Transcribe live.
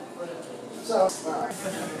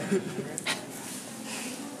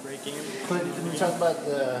Great game. Clint, can you talk about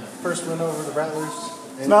the first win over the Rattlers?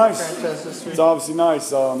 It's nice. This week? It's obviously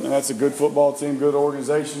nice. And that's a good football team, good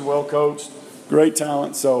organization, well coached, great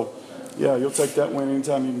talent. So, yeah, you'll take that win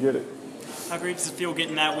anytime you can get it. How great does it feel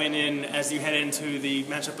getting that win in as you head into the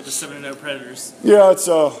matchup with the 7-0 Predators? Yeah,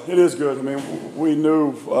 it is good. I mean, we knew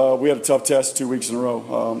we had a tough test 2 weeks in a row.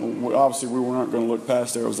 Obviously, we weren't going to look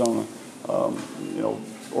past Arizona.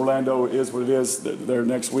 Orlando is what it is. They're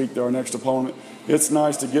next week. They're our next opponent. It's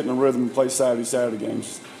nice to get in a rhythm and play Saturday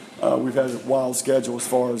games. We've had a wild schedule as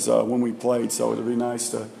far as when we played, so it'll be nice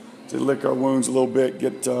to lick our wounds a little bit,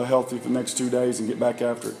 get healthy for the next 2 days, and get back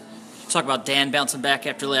after it. Talk about Dan bouncing back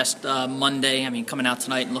after last Monday. I mean, coming out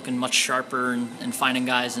tonight and looking much sharper and finding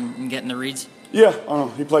guys and getting the reads. Yeah,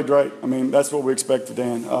 he played great. I mean, that's what we expect for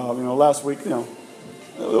Dan. Last week, there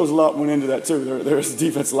was a lot went into that too. There's a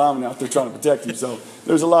defensive lineman out there trying to protect him, so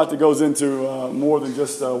there's a lot that goes into more than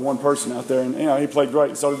just one person out there. And he played great,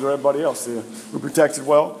 and so did everybody else. We protected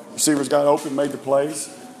well. Receivers got open, made the plays.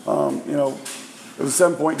 It was a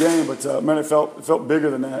 7-point game, but man, it felt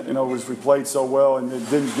bigger than that. As we played so well and it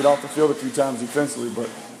didn't get off the field a few times defensively, but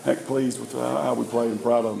heck, pleased with how we played and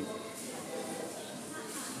proud of them.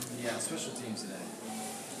 Yeah, special teams today.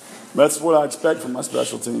 That's what I expect from my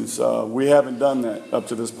special teams. We haven't done that up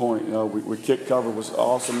to this point. We kick cover was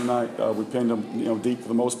awesome tonight. We pinned them, deep for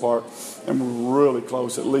the most part, and we're really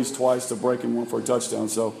close, at least twice, to breaking one for a touchdown.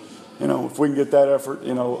 So, if we can get that effort,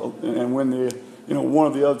 and win the, one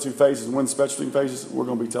of the other two phases, win special team phases, we're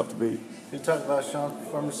going to be tough to beat. You talked about Sean's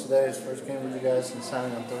performance today, his first game with you guys, and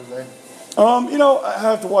signing on Thursday. I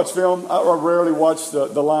have to watch film. I rarely watch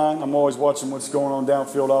the line. I'm always watching what's going on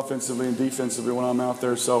downfield offensively and defensively when I'm out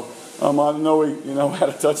there. So I know he, had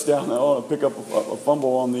a touchdown on a pick up a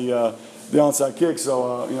fumble on the onside kick.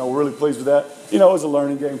 So, we're really pleased with that. It was a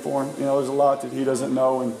learning game for him. There's a lot that he doesn't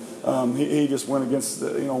know, and he just went against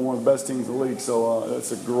one of the best teams in the league. So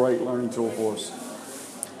it's a great learning tool for us.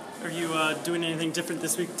 Are you doing anything different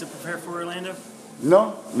this week to prepare for Orlando?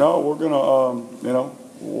 No, we're gonna,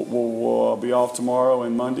 We'll be off tomorrow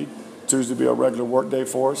and Monday. Tuesday will be a regular work day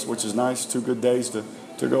for us, which is nice. 2 good days to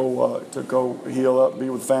go heal up, be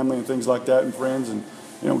with family and things like that and friends, and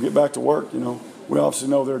get back to work. We obviously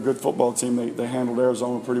know they're a good football team. They handled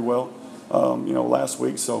Arizona pretty well, last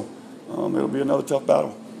week. So it'll be another tough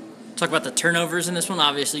battle. Talk about the turnovers in this one.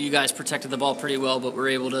 Obviously, you guys protected the ball pretty well, but were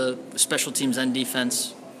able to, special teams and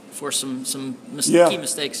defense, force some key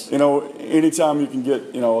mistakes. Anytime you can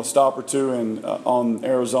get a stop or two and on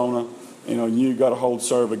Arizona, you got to hold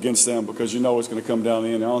serve against them because it's going to come down the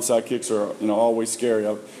end. The onside kicks are always scary.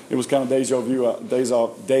 It was kind of deja vu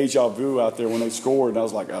out there when they scored, and I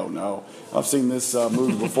was like, oh no, I've seen this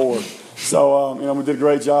move before. So we did a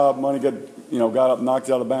great job. Money got up, knocked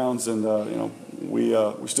it out of bounds, and we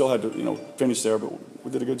still had to finish there, but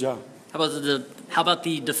we did a good job. How about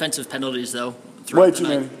the defensive penalties though? Way too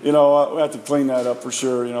many. We have to clean that up for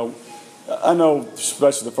sure. I know,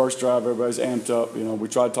 especially the first drive, everybody's amped up. We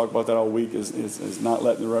tried to talk about that all week, is not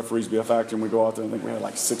letting the referees be a factor. And we go out there and I think we had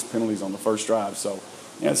like 6 penalties on the first drive. So,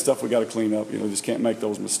 it's stuff we got to clean up. Just can't make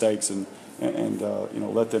those mistakes and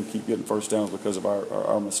let them keep getting first downs because of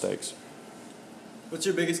our mistakes. What's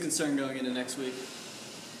your biggest concern going into next week?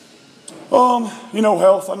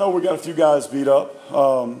 Health. I know we got a few guys beat up.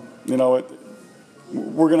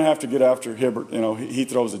 We're going to have to get after Hibbert. He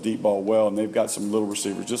throws a deep ball well, and they've got some little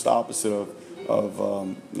receivers, just opposite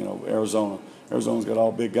of Arizona. Arizona's got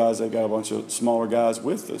all big guys. They've got a bunch of smaller guys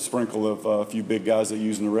with a sprinkle of a few big guys they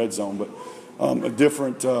use in the red zone. But a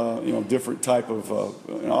different type of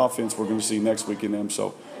offense we're going to see next week in them.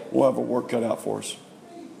 So we'll have a work cut out for us.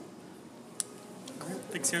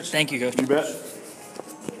 Thanks, Coach. Thank you, Coach. You bet.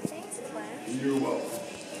 Thanks, Clint. You're welcome.